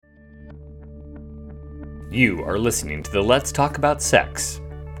You are listening to the Let's Talk About Sex,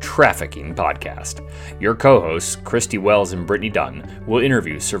 Trafficking podcast. Your co-hosts, Christy Wells and Brittany Dunn, will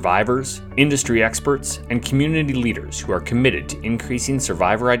interview survivors, industry experts, and community leaders who are committed to increasing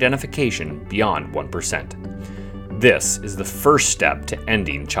survivor identification beyond 1%. This is the first step to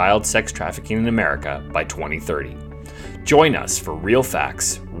ending child sex trafficking in America by 2030. Join us for real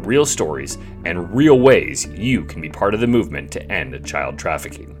facts, real stories, and real ways you can be part of the movement to end child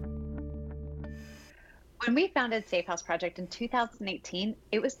trafficking. When we founded Safe House Project in 2018,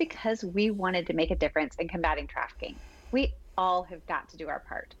 it was because we wanted to make a difference in combating trafficking. We all have got to do our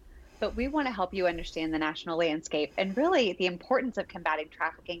part, but we want to help you understand the national landscape and really the importance of combating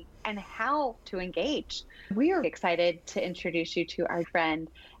trafficking and how to engage. We are excited to introduce you to our friend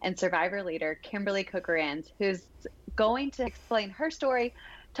and survivor leader, Kimberly Cookerans, who's going to explain her story,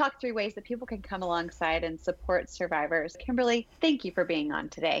 talk through ways that people can come alongside and support survivors. Kimberly, thank you for being on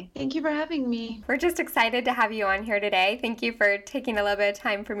today. Thank you for having me. We're just excited to have you on here today. Thank you for taking a little bit of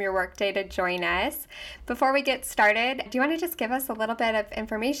time from your workday to join us. Before we get started, do you want to just give us a little bit of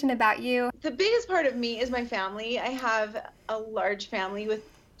information about you? The biggest part of me is my family. I have a large family with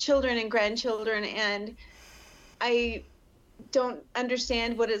children and grandchildren, and I don't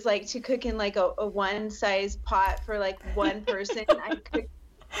understand what it's like to cook in like a one-size pot for like one person. I cook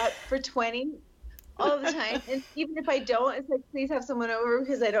for 20 all the time, and even if I don't, it's like, please have someone over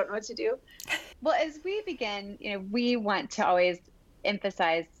because I don't know what to do. Well, as we begin, we want to always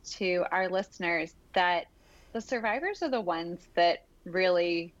emphasize to our listeners that the survivors are the ones that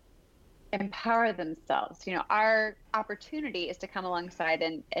really empower themselves. Our opportunity is to come alongside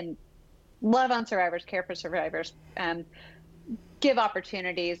and love on survivors, care for survivors, give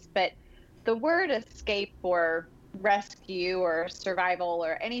opportunities, but the word escape or rescue or survival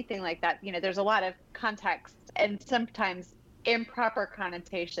or anything like that, there's a lot of context and sometimes improper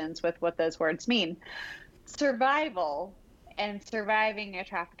connotations with what those words mean. Survival and surviving a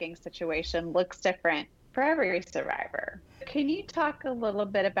trafficking situation looks different for every survivor. Can you talk a little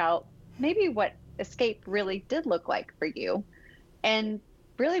bit about maybe what escape really did look like for you and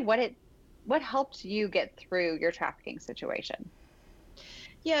really what helped you get through your trafficking situation?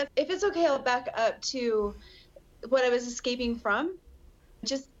 Yeah, if it's okay, I'll back up to what I was escaping from,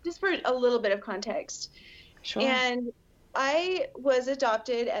 just for a little bit of context. Sure. And I was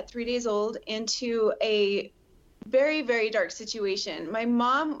adopted at 3 days old into a very, very dark situation. My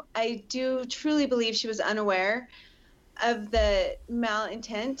mom, I do truly believe she was unaware of the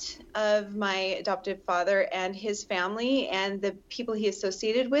malintent of my adoptive father and his family and the people he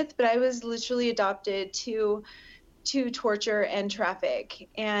associated with, but I was literally adopted to torture and traffic.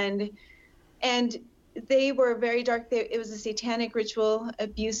 And they were very dark. It was a satanic ritual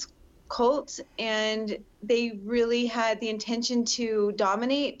abuse cult, and they really had the intention to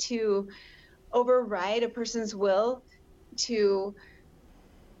dominate, to override a person's will, to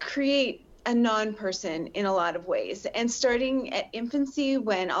create a non-person in a lot of ways. And starting at infancy,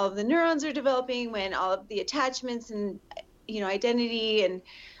 when all of the neurons are developing, when all of the attachments and identity and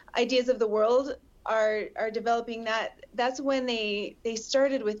ideas of the world are developing, that's when they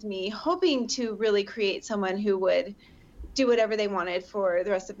started with me, hoping to really create someone who would do whatever they wanted for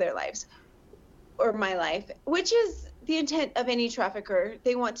the rest of their lives, or my life, which is the intent of any trafficker.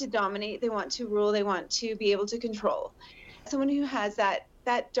 They want to dominate, they want to rule, they want to be able to control. Someone who has that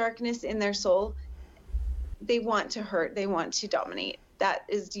darkness in their soul, they want to hurt, they want to dominate. That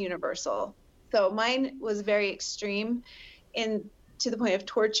is universal. So mine was very extreme, to the point of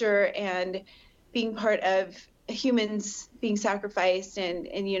torture and being part of humans being sacrificed and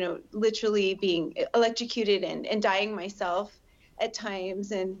literally being electrocuted and dying myself at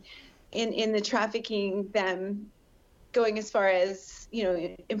times, and in the trafficking, them going as far as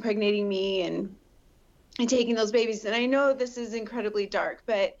impregnating me and taking those babies. And I know this is incredibly dark,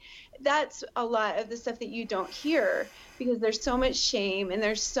 but that's a lot of the stuff that you don't hear because there's so much shame and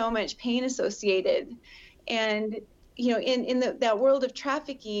there's so much pain associated. And in that world of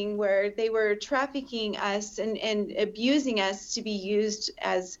trafficking, where they were trafficking us and abusing us to be used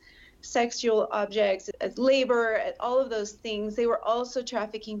as sexual objects, as labor, all of those things, they were also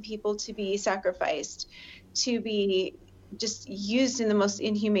trafficking people to be sacrificed, to be just used in the most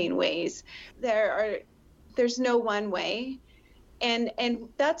inhumane ways. There's no one way. And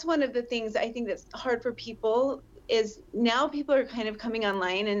that's one of the things I think that's hard for people, is now people are kind of coming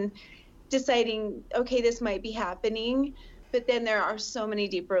online and deciding, okay, this might be happening, but then there are so many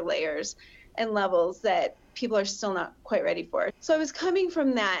deeper layers and levels that people are still not quite ready for. So I was coming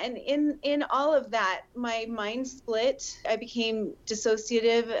from that, and in all of that, my mind split. I became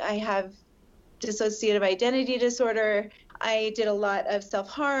dissociative. I have dissociative identity disorder. I did a lot of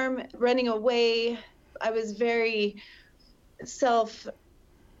self-harm, running away, I was very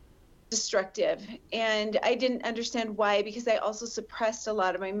self-destructive, and I didn't understand why, because I also suppressed a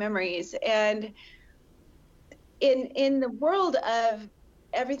lot of my memories. And in the world of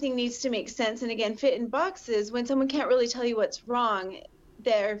everything needs to make sense and, again, fit in boxes, when someone can't really tell you what's wrong,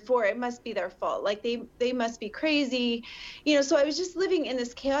 therefore it must be their fault, like they must be crazy, so I was just living in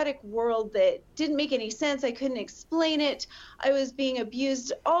this chaotic world that didn't make any sense. I couldn't explain it. I was being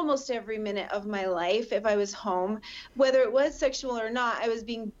abused almost every minute of my life. If I was home, whether it was sexual or not, I was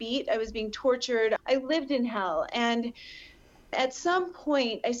being beat, I was being tortured. I lived in hell. And at some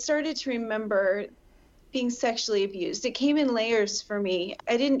point I started to remember being sexually abused. It came in layers for me.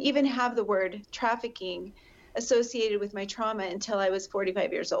 I didn't even have the word trafficking associated with my trauma until I was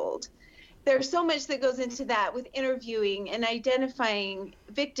 45 years old. There's so much that goes into that with interviewing and identifying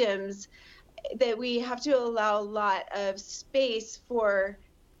victims, that we have to allow a lot of space for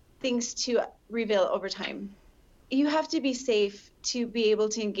things to reveal over time. You have to be safe to be able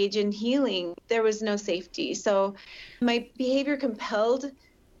to engage in healing. There was no safety. So my behavior compelled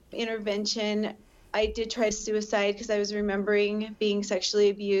intervention. I did try suicide because I was remembering being sexually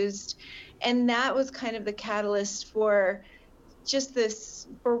abused. And that was kind of the catalyst for just this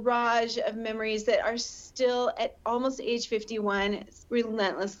barrage of memories that are still at almost age 51,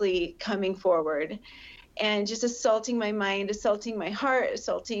 relentlessly coming forward and just assaulting my mind, assaulting my heart,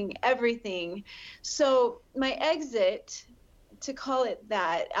 assaulting everything. So my exit, to call it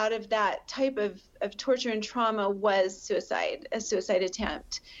that, out of that type of torture and trauma was suicide, a suicide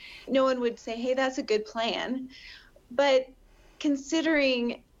attempt. No one would say, hey, that's a good plan. But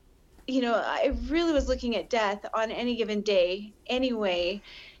considering, I really was looking at death on any given day anyway,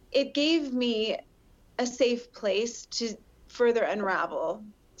 it gave me a safe place to further unravel.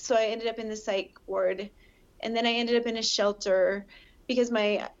 So I ended up in the psych ward, and then I ended up in a shelter because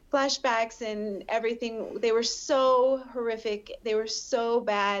my flashbacks and everything, they were so horrific. They were so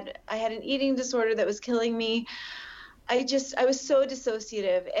bad. I had an eating disorder that was killing me. I was so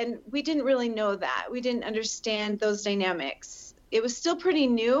dissociative, and we didn't really know that. We didn't understand those dynamics. It was still pretty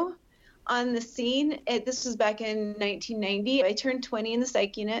new on the scene. This was back in 1990. I turned 20 in the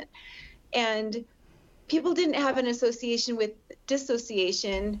psych unit, and people didn't have an association with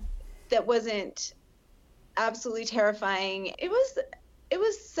dissociation that wasn't absolutely terrifying. It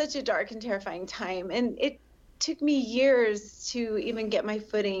was such a dark and terrifying time, and it took me years to even get my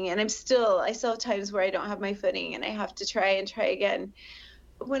footing, and I still have times where I don't have my footing and I have to try again.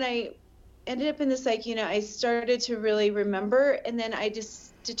 When I ended up in the psych unit, I started to really remember, and then I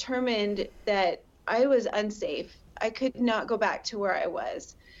just determined that I was unsafe. I could not go back to where I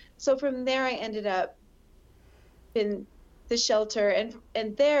was. So from there, I ended up in the shelter,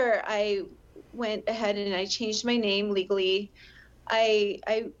 and there I went ahead and I changed my name legally.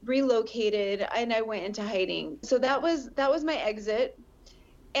 I relocated and I went into hiding. So that was my exit.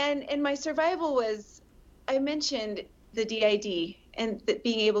 And my survival was, I mentioned the DID and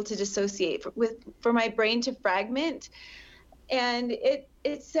being able to dissociate for my brain to fragment. And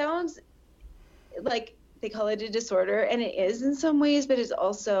it sounds like they call it a disorder, and it is in some ways, but it's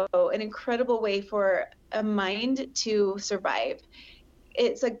also an incredible way for a mind to survive.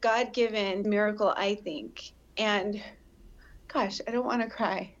 It's a God-given miracle, I think. And gosh, I don't want to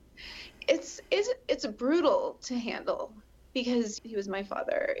cry. It's brutal to handle because he was my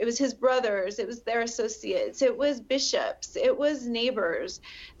father. It was his brothers. It was their associates. It was bishops. It was neighbors.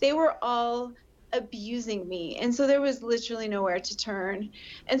 They were all abusing me. And so there was literally nowhere to turn.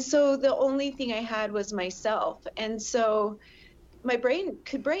 And so the only thing I had was myself. And so my brain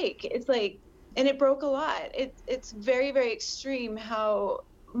could break. It's like, and it broke a lot. It's very, very extreme how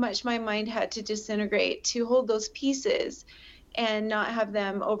much my mind had to disintegrate to hold those pieces and not have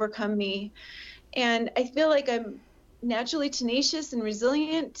them overcome me. And I feel like I'm naturally tenacious and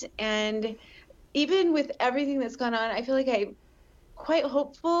resilient. And even with everything that's gone on, I feel like I'm quite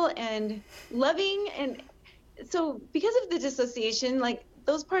hopeful and loving. And so because of the dissociation, like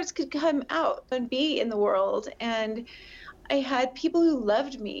those parts could come out and be in the world. And I had people who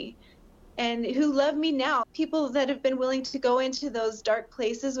loved me and who love me now, people that have been willing to go into those dark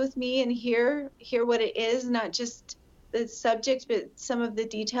places with me and hear what it is, not just the subject, but some of the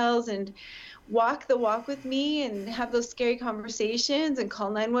details, and walk the walk with me and have those scary conversations and call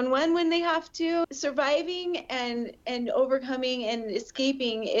 911 when they have to. Surviving and overcoming and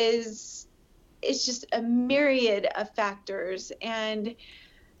escaping it's just a myriad of factors. And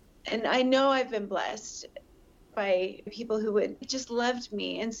I know I've been blessed by people who would just loved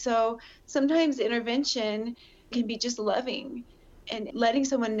me. And so sometimes intervention can be just loving and letting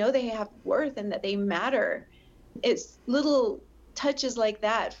someone know they have worth and that they matter. It's little touches like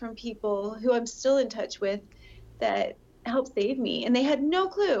that from people who I'm still in touch with that helped save me. And they had no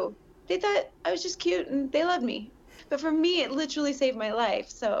clue. They thought I was just cute and they loved me. But for me, it literally saved my life.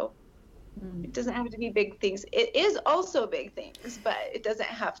 So it doesn't have to be big things. It is also big things, but it doesn't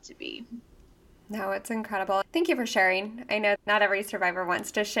have to be. No, it's incredible. Thank you for sharing. I know not every survivor wants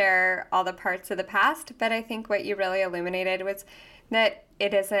to share all the parts of the past, but I think what you really illuminated was that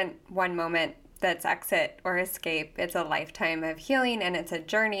it isn't one moment that's exit or escape. It's a lifetime of healing, and it's a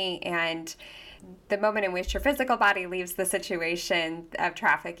journey. And the moment in which your physical body leaves the situation of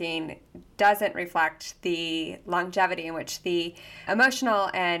trafficking doesn't reflect the longevity in which the emotional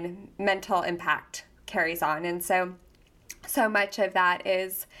and mental impact carries on. And so much of that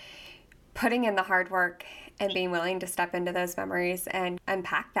is putting in the hard work and being willing to step into those memories and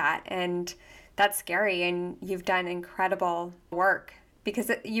unpack that. And that's scary. And you've done incredible work because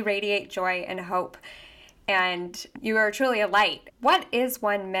you radiate joy and hope. And you are truly a light. What is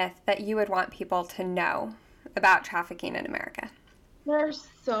one myth that you would want people to know about trafficking in America? There are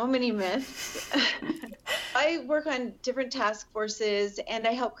so many myths. I work on different task forces and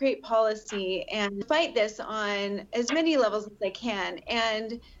I help create policy and fight this on as many levels as I can.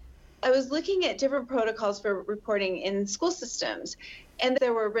 And I was looking at different protocols for reporting in school systems, and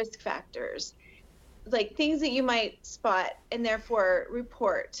there were risk factors, like things that you might spot and therefore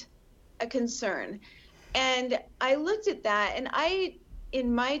report a concern. And I looked at that, and I,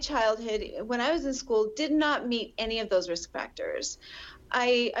 in my childhood, when I was in school, did not meet any of those risk factors.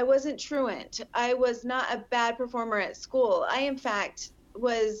 I wasn't truant. I was not a bad performer at school. I, in fact,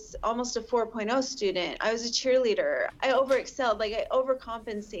 was almost a 4.0 student. I was a cheerleader. I overexcelled, like I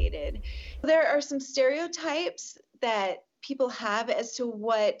overcompensated. There are some stereotypes that people have as to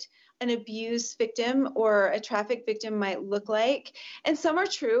what an abuse victim or a traffic victim might look like. And some are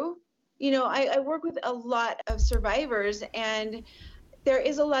true. You know, I work with a lot of survivors, and there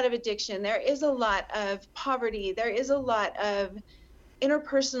is a lot of addiction. There is a lot of poverty. There is a lot of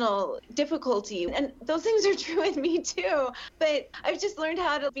interpersonal difficulty. And those things are true in me too. But I've just learned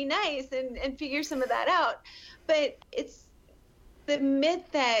how to be nice and figure some of that out. But it's the myth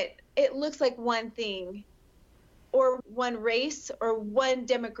that it looks like one thing or one race or one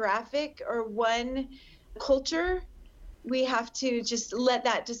demographic or one culture. We have to just let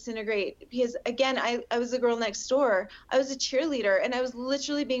that disintegrate, because again, I was the girl next door. I was a cheerleader, and I was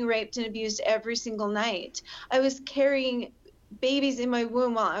literally being raped and abused every single night. I was carrying babies in my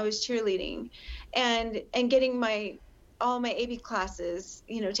womb while I was cheerleading, and getting all my AP classes,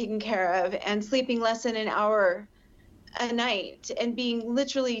 taken care of, and sleeping less than an hour a night, and being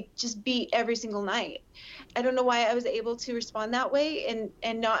literally just beat every single night. I don't know why I was able to respond that way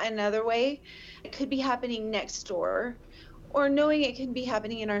and not another way. It could be happening next door, or knowing it can be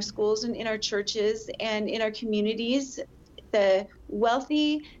happening in our schools and in our churches and in our communities, the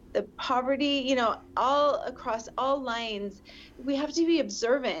wealthy, the poverty, all across all lines. We have to be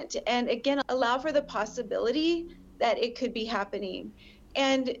observant and, again, allow for the possibility that it could be happening.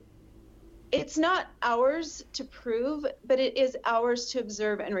 And it's not ours to prove, but it is ours to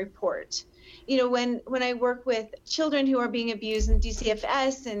observe and report. When I work with children who are being abused in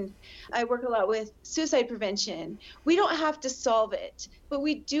DCFS, and I work a lot with suicide prevention, we don't have to solve it, but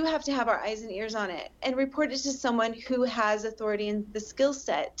we do have to have our eyes and ears on it and report it to someone who has authority and the skill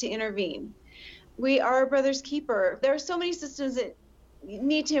set to intervene. We are a brother's keeper. There are so many systems that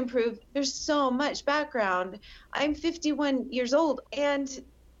need to improve. There's so much background. I'm 51 years old, and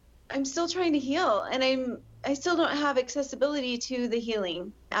I'm still trying to heal, and I still don't have accessibility to the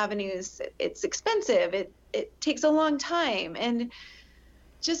healing avenues. It's expensive. It takes a long time. And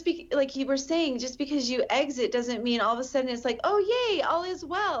like you were saying, just because you exit doesn't mean all of a sudden it's like, oh, yay, all is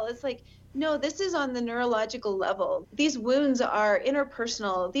well. It's like, no, this is on the neurological level. These wounds are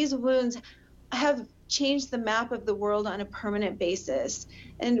interpersonal. These wounds have changed the map of the world on a permanent basis.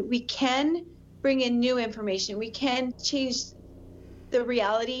 And we can bring in new information. We can change the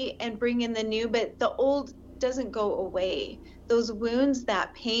reality and bring in the new, but the old doesn't go away. Those wounds,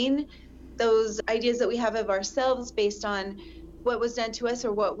 that pain, those ideas that we have of ourselves based on what was done to us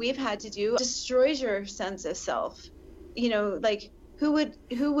or what we've had to do, destroys your sense of self. Like who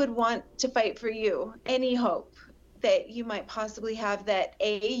would want to fight for you? Any hope that you might possibly have that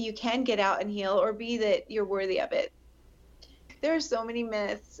A, you can get out and heal, or B, that you're worthy of it. There are so many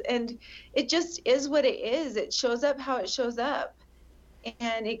myths, and it just is what it is. It shows up how it shows up.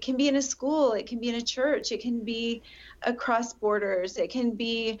 And it can be in a school, it can be in a church, it can be across borders, it can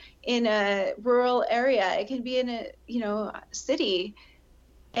be in a rural area, it can be in a city.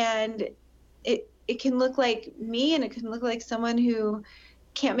 And it can look like me, and it can look like someone who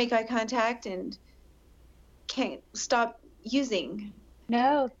can't make eye contact and can't stop using.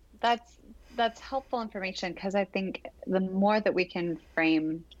 No, that's helpful information, because I think the more that we can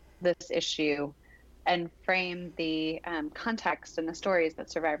frame this issue and frame the context and the stories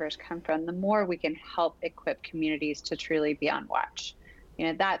that survivors come from, the more we can help equip communities to truly be on watch.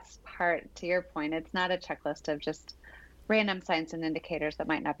 That's part, to your point, it's not a checklist of just random signs and indicators that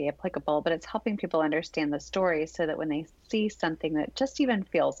might not be applicable, but it's helping people understand the story so that when they see something that just even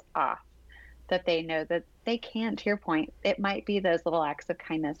feels off, that they know that they can, to your point, it might be those little acts of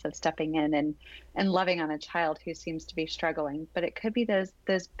kindness of stepping in and loving on a child who seems to be struggling, but it could be those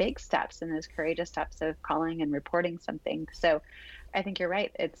big steps and those courageous steps of calling and reporting something. So I think you're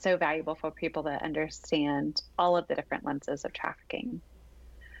right. It's so valuable for people to understand all of the different lenses of trafficking.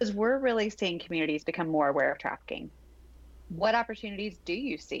 Because we're really seeing communities become more aware of trafficking. What opportunities do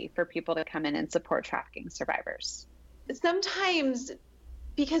you see for people to come in and support trafficking survivors? Sometimes,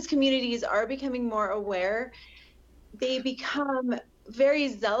 because communities are becoming more aware, they become very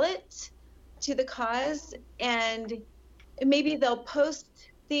zealot to the cause, and maybe they'll post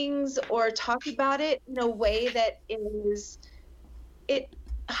things or talk about it in a way that it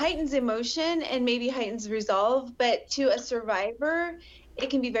heightens emotion and maybe heightens resolve, but to a survivor, it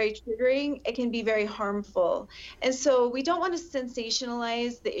can be very triggering. It can be very harmful. And so we don't want to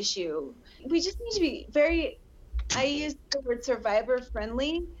sensationalize the issue. We just need to be I use the word survivor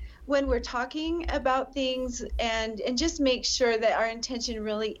friendly when we're talking about things, and just make sure that our intention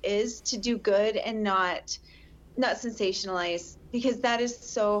really is to do good and not sensationalize, because that is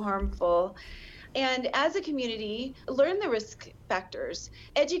so harmful. And as a community, learn the risk factors.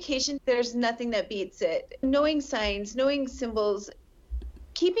 Education, there's nothing that beats it. Knowing signs, knowing symbols,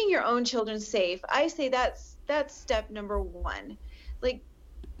 keeping your own children safe. I say that's step number one. Like,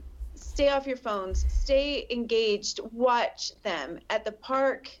 stay off your phones, stay engaged, watch them at the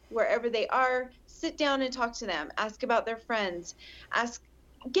park, wherever they are, sit down and talk to them, ask about their friends,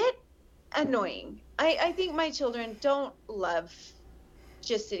 get annoying. I think my children don't love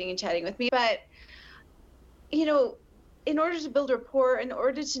just sitting and chatting with me, but in order to build rapport, in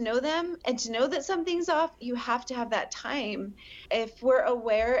order to know them and to know that something's off, you have to have that time. If we're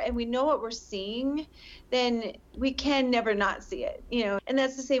aware and we know what we're seeing, then we can never not see it, and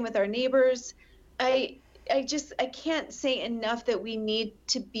that's the same with our neighbors. I can't say enough that we need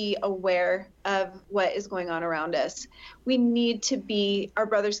to be aware of what is going on around us. We need to be our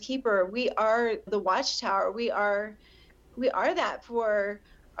brother's keeper. We are the watchtower. We are that for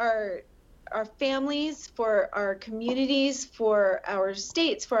our families, for our communities, for our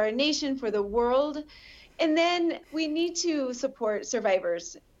states, for our nation, for the world. And then we need to support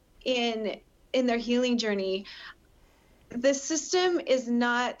survivors in their healing journey. The system is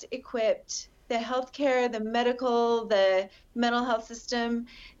not equipped. The healthcare, the medical, the mental health system,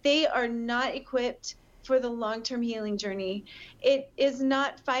 they are not equipped for the long-term healing journey. It is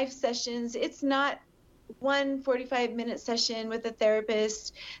not 5 sessions. It's not one 45-minute session with a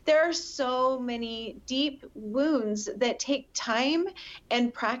therapist. There are so many deep wounds that take time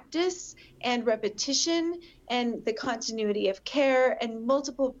and practice and repetition and the continuity of care and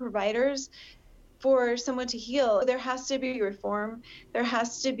multiple providers for someone to heal. There has to be reform. There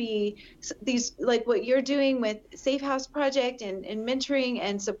has to be these, like what you're doing with Safe House Project and mentoring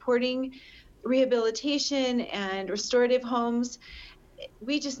and supporting rehabilitation and restorative homes.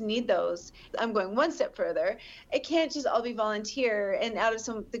 We just need those. I'm going one step further. It can't just all be volunteer and out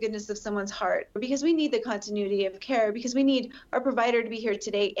of the goodness of someone's heart, because we need the continuity of care, because we need our provider to be here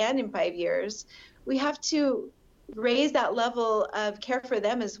today and in 5 years. We have to raise that level of care for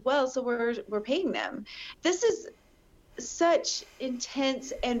them as well, so we're paying them. This is such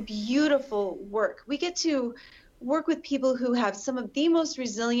intense and beautiful work. We get to work with people who have some of the most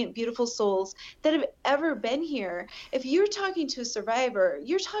resilient, beautiful souls that have ever been here. If you're talking to a survivor,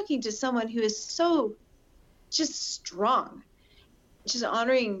 you're talking to someone who is so just strong, just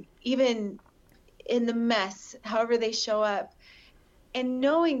honoring even in the mess, however they show up, and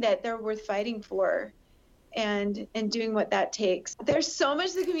knowing that they're worth fighting for and doing what that takes. There's so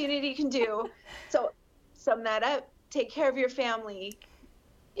much the community can do. So sum that up, take care of your family,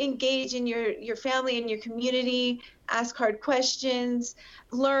 engage in your family and your community, ask hard questions,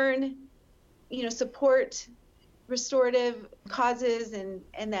 learn, support restorative causes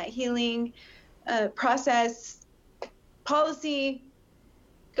and that healing process, policy,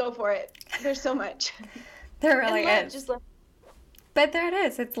 go for it. There's so much. There really is. But there it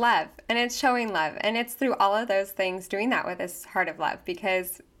is. It's love, and it's showing love, and it's through all of those things doing that with this heart of love,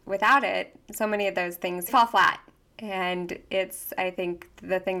 because without it, so many of those things fall flat. And it's, I think,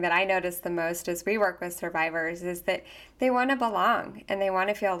 the thing that I notice the most as we work with survivors is that they want to belong and they want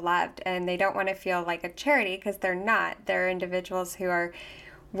to feel loved, and they don't want to feel like a charity, because they're not. They're individuals who are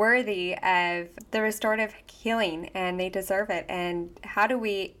worthy of the restorative healing, and they deserve it. And how do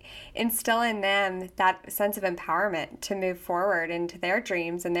we instill in them that sense of empowerment to move forward into their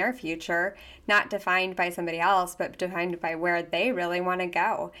dreams and their future, not defined by somebody else, but defined by where they really want to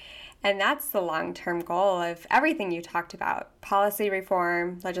go? And that's the long-term goal of everything you talked about: policy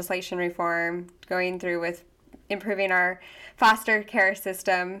reform, legislation reform, going through with improving our foster care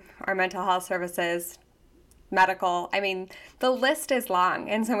system, our mental health services, medical. I mean, the list is long.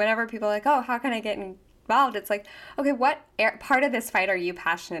 And so whenever people are like, oh, how can I get involved? It's like, okay, what part of this fight are you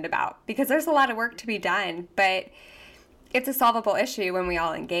passionate about? Because there's a lot of work to be done, but it's a solvable issue when we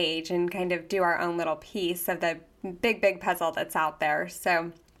all engage and kind of do our own little piece of the big puzzle that's out there.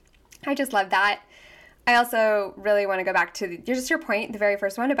 So I just love that. I also really want to go back to your point, the very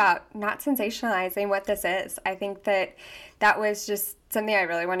first one, about not sensationalizing what this is. I think that was just something I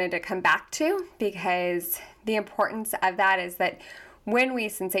really wanted to come back to, because the importance of that is that when we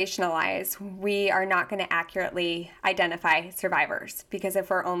sensationalize, we are not going to accurately identify survivors, because if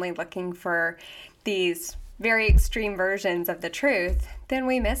we're only looking for these very extreme versions of the truth, then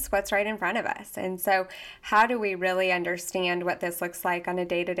we miss what's right in front of us. And so how do we really understand what this looks like on a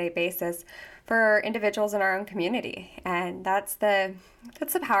day-to-day basis for individuals in our own community? And that's the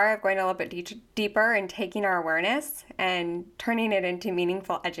power of going a little bit deeper and taking our awareness and turning it into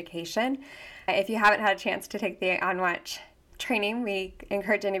meaningful education. If you haven't had a chance to take the OnWatch training, we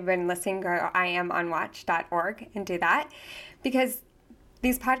encourage anyone listening to go to iamonwatch.org and do that, because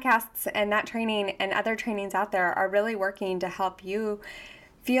these podcasts and that training and other trainings out there are really working to help you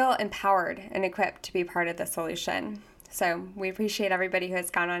feel empowered and equipped to be part of the solution. So we appreciate everybody who has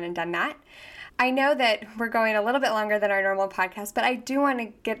gone on and done that. I know that we're going a little bit longer than our normal podcast, but I do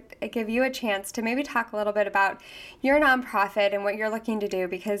want to give you a chance to maybe talk a little bit about your nonprofit and what you're looking to do,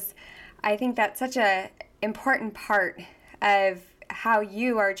 because I think that's such an important part of how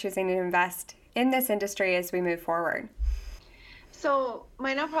you are choosing to invest in this industry as we move forward. So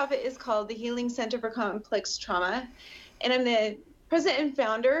my nonprofit is called the Healing Center for Complex Trauma, and I'm the president and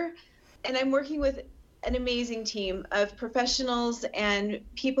founder, and I'm working with an amazing team of professionals and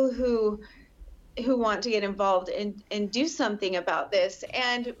people who want to get involved and do something about this.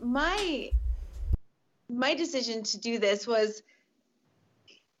 And my decision to do this was,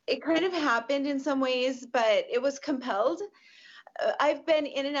 it kind of happened in some ways, but it was compelled. I've been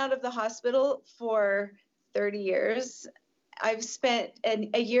in and out of the hospital for 30 years. I've spent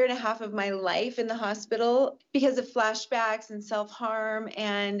a year and a half of my life in the hospital because of flashbacks and self-harm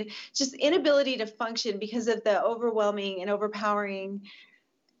and just inability to function because of the overwhelming and overpowering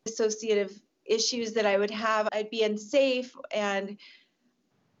dissociative issues that I would have. I'd be unsafe and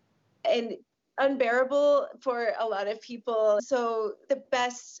unbearable for a lot of people. So the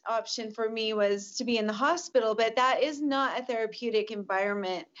best option for me was to be in the hospital, but that is not a therapeutic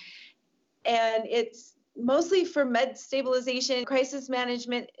environment. And it's mostly for med stabilization, crisis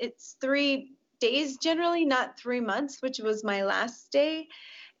management. It's 3 days generally, not 3 months, which was my last day.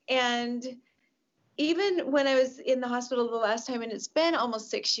 And even when I was in the hospital the last time, and it's been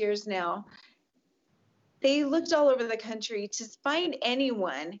almost 6 years now, they looked all over the country to find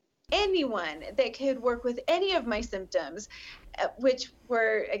anyone that could work with any of my symptoms, which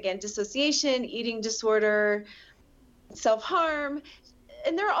were, again, dissociation, eating disorder, self-harm,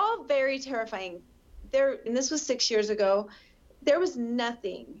 and they're all very terrifying. And this was 6 years ago, there was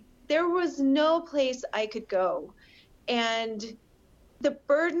nothing. There was no place I could go. And the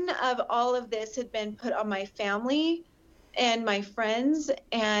burden of all of this had been put on my family and my friends,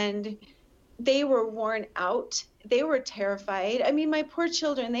 and they were worn out. They were terrified. I mean, my poor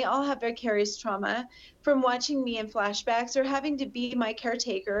children, they all have vicarious trauma from watching me in flashbacks or having to be my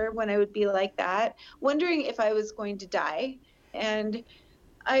caretaker when I would be like that, wondering if I was going to die. And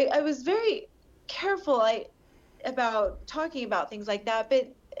I was very careful about talking about things like that,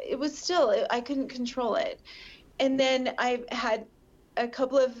 but it was still, I couldn't control it. And then I had a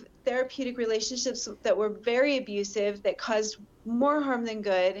couple of therapeutic relationships that were very abusive, that caused more harm than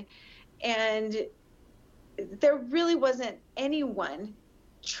good. And there really wasn't anyone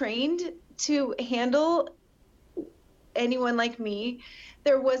trained to handle anyone like me.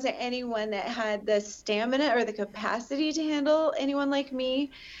 There wasn't anyone that had the stamina or the capacity to handle anyone like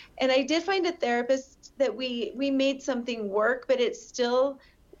me. And I did find a therapist that we made something work, but it still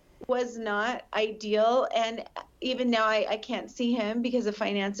was not ideal. And even now I can't see him because of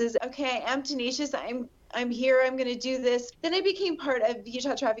finances. Okay, I am tenacious. I'm here, I'm going to do this. Then I became part of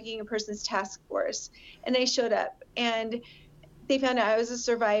Utah Trafficking in Persons Task Force, and I showed up, and they found out I was a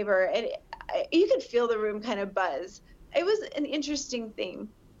survivor, and you could feel the room kind of buzz. It was an interesting thing.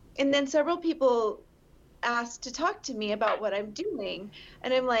 And then several people asked to talk to me about what I'm doing,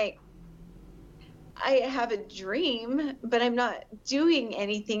 and I'm like, I have a dream, but I'm not doing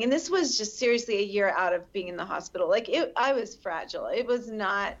anything. And this was just seriously a year out of being in the hospital. Like, I was fragile. I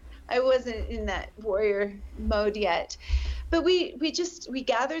wasn't in that warrior mode yet. But we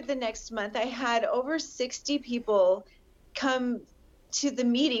gathered the next month. I had over 60 people come to the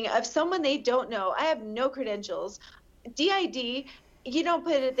meeting of someone they don't know. I have no credentials. DID, you don't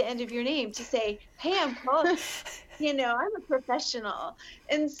put it at the end of your name to say, hey, I'm Paul. I'm a professional.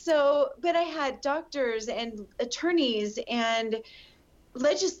 And so, but I had doctors and attorneys and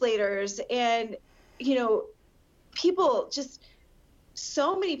legislators and, people, just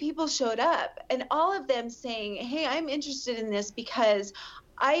so many people showed up, and all of them saying, hey, I'm interested in this because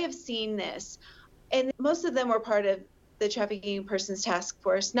I have seen this. And most of them were part of the Trafficking in Persons Task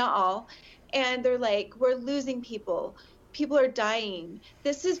Force, not all. And they're like, we're losing people. People are dying.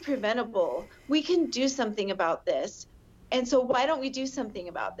 This is preventable. We can do something about this. And so why don't we do something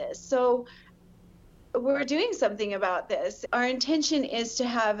about this? So we're doing something about this. Our intention is to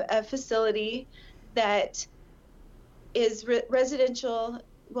have a facility that is residential.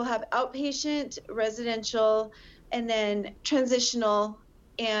 We'll have outpatient, residential, and then transitional,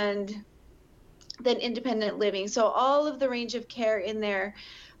 and then independent living. So all of the range of care in there,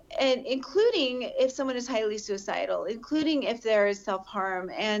 and including if someone is highly suicidal, including if there is self-harm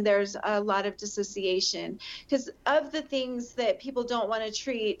and there's a lot of dissociation. Because of the things that people don't want to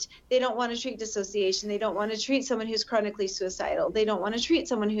treat, they don't want to treat dissociation. They don't want to treat someone who's chronically suicidal. They don't want to treat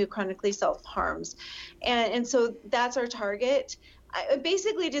someone who chronically self-harms. And so that's our target.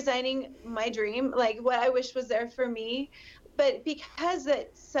 Basically designing my dream, like what I wish was there for me. But because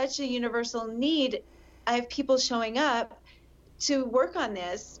it's such a universal need, I have people showing up to work on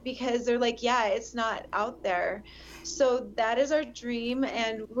this because they're like, yeah, it's not out there. So that is our dream,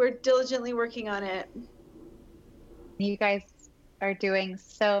 and we're diligently working on it. You guys are doing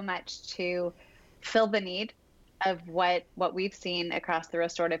so much to fill the need of what we've seen across the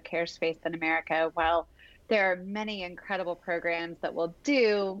restorative care space in America. While there are many incredible programs that will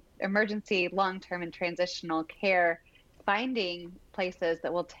do emergency, long-term, and transitional care, finding places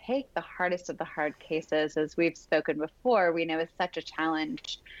that will take the hardest of the hard cases, as we've spoken before, we know is such a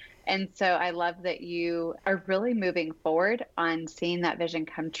challenge. And so I love that you are really moving forward on seeing that vision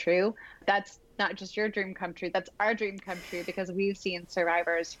come true. That's not just your dream come true, that's our dream come true, because we've seen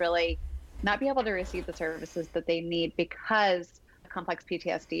survivors really not be able to receive the services that they need because of complex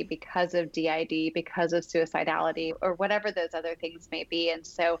PTSD, because of DID, because of suicidality, or whatever those other things may be. And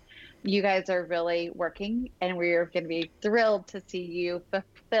so you guys are really working, and we're going to be thrilled to see you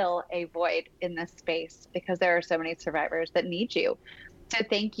fulfill a void in this space, because there are so many survivors that need you. So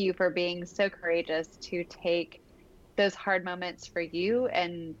thank you for being so courageous to take those hard moments for you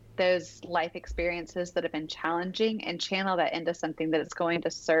and those life experiences that have been challenging and channel that into something that is going to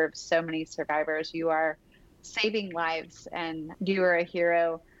serve so many survivors. You are saving lives, and you are a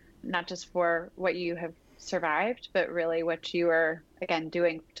hero, not just for what you have survived, but really what you are, again,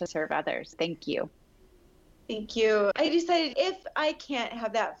 doing to serve others. Thank you. Thank you. I decided if I can't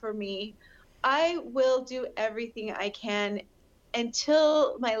have that for me, I will do everything I can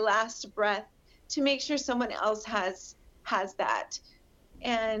until my last breath to make sure someone else has that.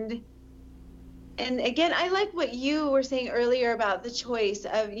 And again, I like what you were saying earlier about the choice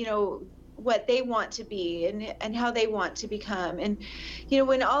of, what they want to be and how they want to become. And,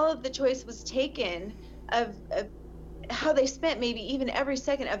 when all of the choice was taken of how they spent maybe even every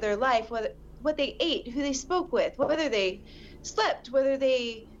second of their life, what they ate, who they spoke with, whether they slept, whether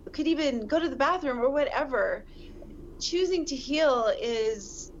they could even go to the bathroom or whatever, choosing to heal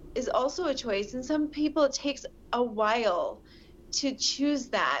is also a choice. And some people, it takes a while to choose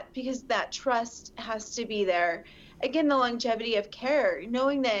that because that trust has to be there. Again, the longevity of care,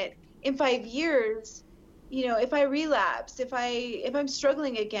 knowing that in 5 years, if I relapse, if I'm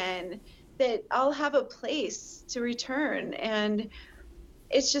struggling again, that I'll have a place to return. And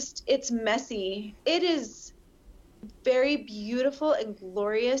it's messy. It is very beautiful and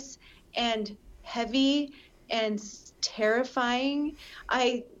glorious and heavy and terrifying.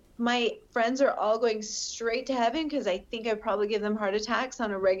 My friends are all going straight to heaven because I think I probably give them heart attacks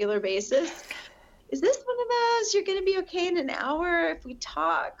on a regular basis. Is this one of those, you're going to be okay in an hour if we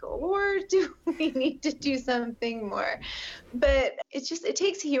talk, or do we need to do something more? But it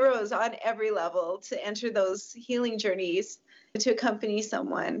takes heroes on every level to enter those healing journeys, to accompany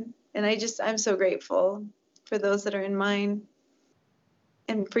someone. And I'm so grateful for those that are in mine,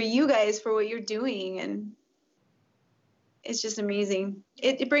 and for you guys for what you're doing. And it's just amazing.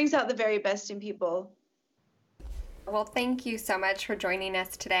 It brings out the very best in people. Well, thank you so much for joining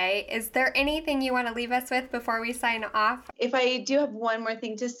us today. Is there anything you want to leave us with before we sign off? If I do have one more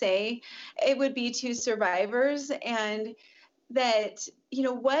thing to say, it would be to survivors, and that,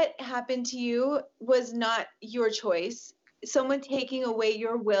 what happened to you was not your choice. Someone taking away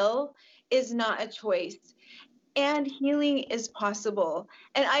your will is not a choice. And healing is possible.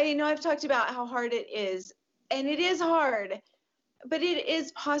 And I know I've talked about how hard it is, and it is hard, but it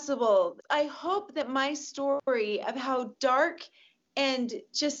is possible. I hope that my story of how dark and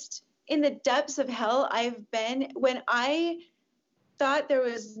just in the depths of hell I've been, when I thought there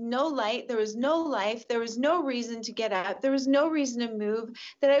was no light, there was no life, there was no reason to get up, there was no reason to move,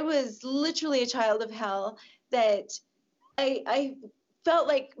 that I was literally a child of hell, that I felt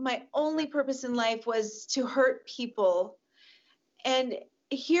like my only purpose in life was to hurt people. And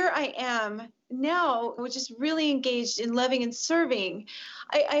here I am now, just really engaged in loving and serving.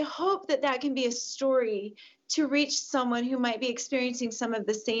 I hope that can be a story to reach someone who might be experiencing some of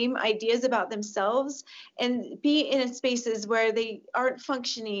the same ideas about themselves, and be in spaces where they aren't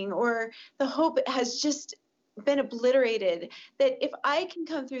functioning, or the hope has just been obliterated. That if I can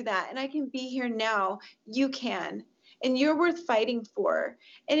come through that and I can be here now, you can. And you're worth fighting for.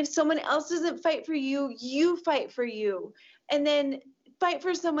 And if someone else doesn't fight for you, you fight for you. And then fight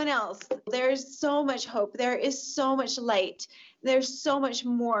for someone else. There's so much hope. There is so much light. There's so much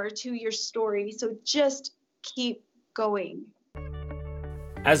more to your story. So just keep going.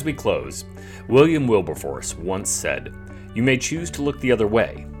 As we close, William Wilberforce once said, "You may choose to look the other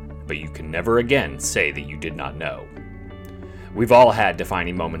way, but you can never again say that you did not know." We've all had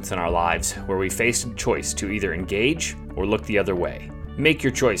defining moments in our lives where we faced a choice to either engage or look the other way. Make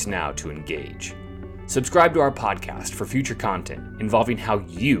your choice now to engage. Subscribe to our podcast for future content involving how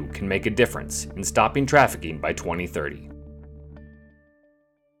you can make a difference in stopping trafficking by 2030.